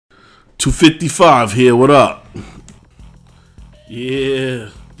255 here, what up? Yeah.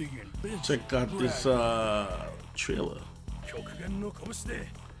 Check out this trailer.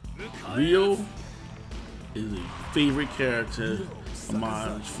 Rio is a favorite character of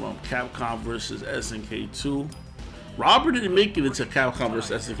mine from Capcom vs. SNK 2. Robert didn't make it into Capcom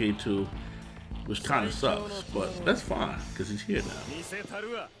vs. SNK 2, which kind of sucks, but that's fine because he's here now.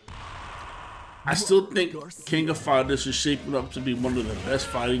 I still think King of Fighters is shaping up to be one of the best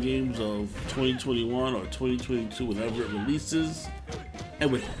fighting games of 2021 or 2022, whenever it releases.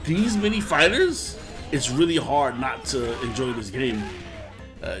 And with these many fighters, it's really hard not to enjoy this game.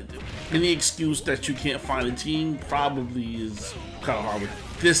 Any excuse that you can't find a team probably is kind of hard with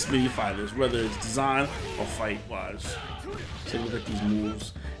this many fighters, whether it's design or fight-wise. So look at these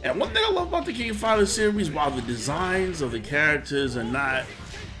moves. And one thing I love about the King of Fighters series, while the designs of the characters are not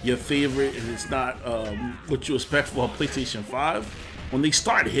your favorite and it's not what you expect for a PlayStation 5, when they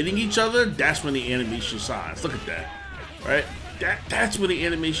start hitting each other, that's when the animation shines. Look at that, right? That's when the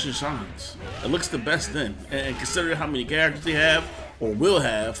animation shines. It looks the best then. And considering how many characters they have, or will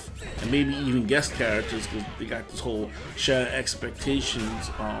have, and maybe even guest characters, because they got this whole Shattered Expectations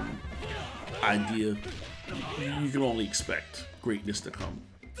idea, you can only expect greatness to come.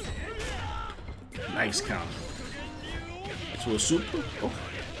 Nice counter. To a super? Okay.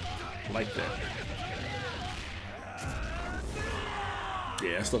 Like that.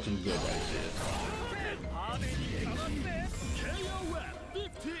 Yeah, that's looking good right there.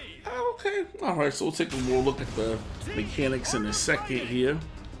 Okay, alright, so we'll take a more look at the mechanics in a second here.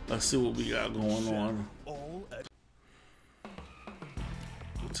 Let's see what we got going on. We'll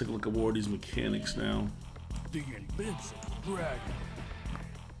take a look at more of these mechanics now. The invincible dragon.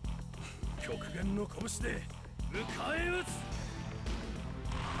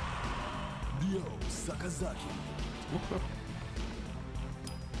 Okay.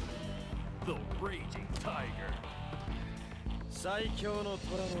 The raging tiger.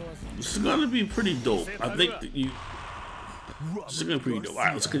 This is gonna be pretty dope. I think that this is gonna be pretty dope.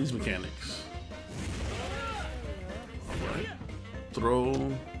 Alright, let's look at these mechanics. Alright. Throw.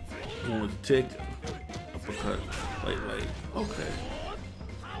 Going with the tick. Uppercut. Light. Okay.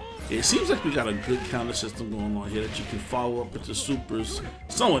 It seems like we got a good counter system going on here that you can follow up with the supers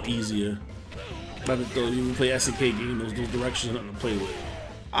somewhat easier. But though you play SNK games, those directions are nothing to play with.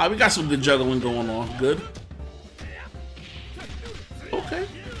 We got some good juggling going on. Good. Okay.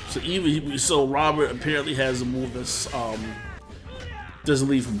 So Robert apparently has a move that's doesn't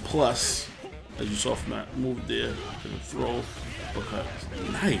leave him plus, as you saw from that move there. Throw. Okay.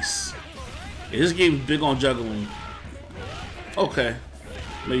 Nice. Yeah, this game's big on juggling. Okay.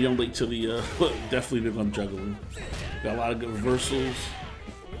 Maybe I'm late to the definitely big on juggling. Got a lot of good reversals.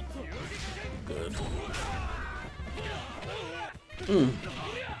 Good.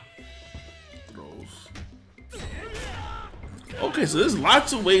 Throws. Okay, so there's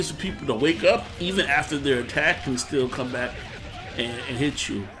lots of ways for people to wake up even after their attack can still come back and hit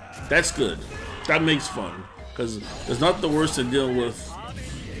you. That's good. That makes fun. Because there's nothing worse than dealing with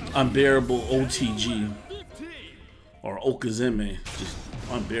unbearable OTG or Okazeme. Just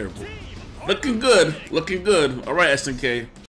unbearable. Looking good. Looking good. Alright, SNK.